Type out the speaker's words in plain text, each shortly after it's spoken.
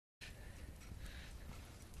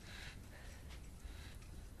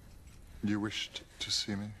You wished to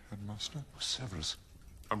see me, Headmaster? Severus,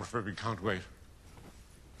 I'm afraid we can't wait.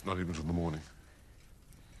 Not even till the morning.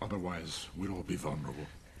 Otherwise, we'll all be vulnerable.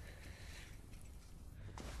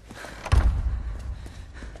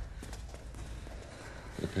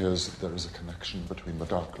 It appears that there is a connection between the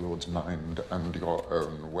Dark Lord's mind and your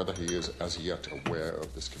own. Whether he is as yet aware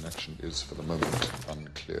of this connection is, for the moment,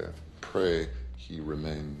 unclear. Pray he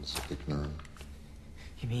remains ignorant.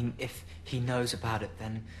 You mean if he knows about it,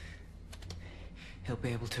 then he'll be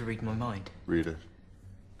able to read my mind? Read it.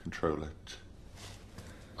 Control it.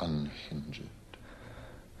 Unhinge it.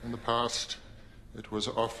 In the past, it was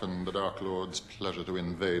often the Dark Lord's pleasure to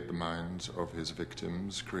invade the minds of his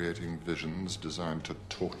victims, creating visions designed to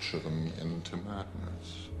torture them into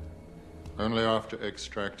madness. Only after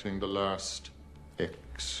extracting the last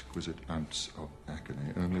exquisite ounce of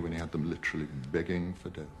agony, only when he had them literally begging for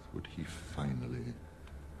death, would he finally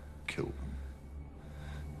kill them.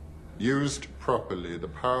 Used properly, the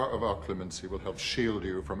power of our clemency will help shield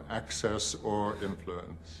you from access or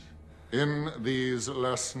influence. In these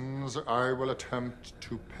lessons, I will attempt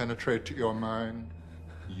to penetrate your mind.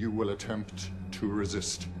 You will attempt to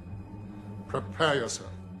resist. Prepare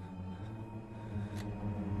yourself.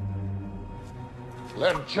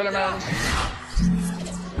 Legilimency!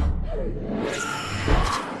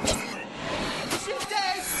 She's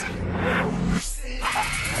dead!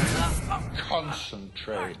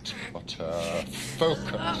 Concentrate, Potter.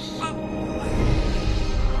 Focus.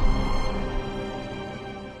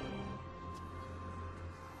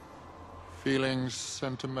 Feeling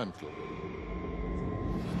sentimental?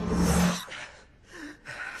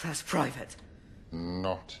 That's private.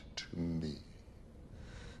 Not to me.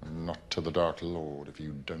 And not to the Dark Lord if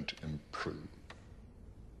you don't improve.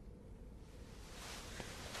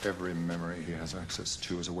 Every memory he has access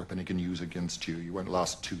to is a weapon he can use against you. You won't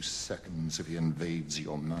last 2 seconds if he invades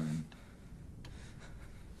your mind.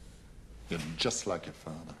 You're just like your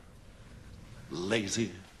father.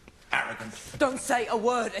 Lazy, arrogant. Don't say a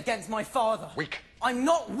word against my father. Weak. I'm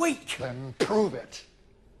not weak. Then prove it.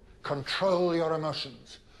 Control your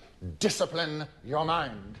emotions. Discipline your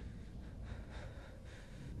mind.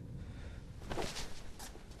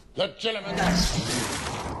 Legilimency.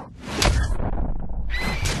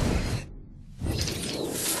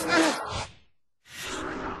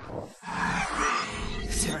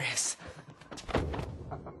 Serious.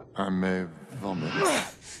 I may vomit.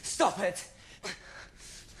 Stop it.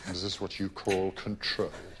 Is this what you call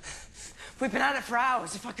control? We've been at it for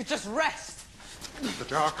hours. If I could just rest. The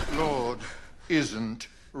Dark Lord isn't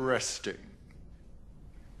resting.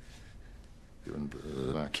 You and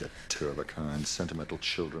Black, you're two of a kind, sentimental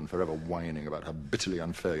children, forever whining about how bitterly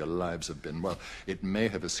unfair your lives have been. Well, it may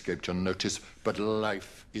have escaped your notice, but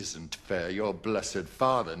life isn't fair. Your blessed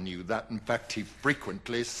father knew that. In fact, he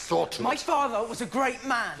frequently saw to it. My father was a great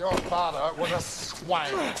man. Your father was a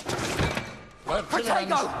swine.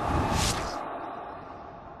 Protego!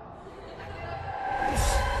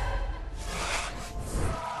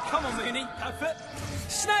 Come on, Mooney. Go for it.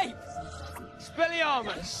 Snape!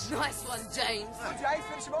 Spelliarmus! Nice one, James. James,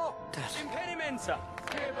 finish him off. Impedimenta.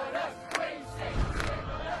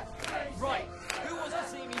 Right. Who wants to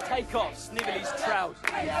see me take off Snively's trousers?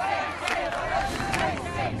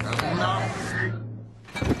 Enough.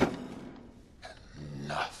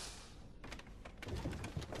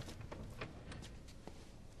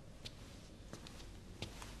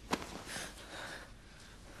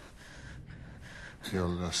 Your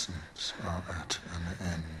lessons are at an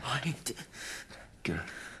end. I need to... Go.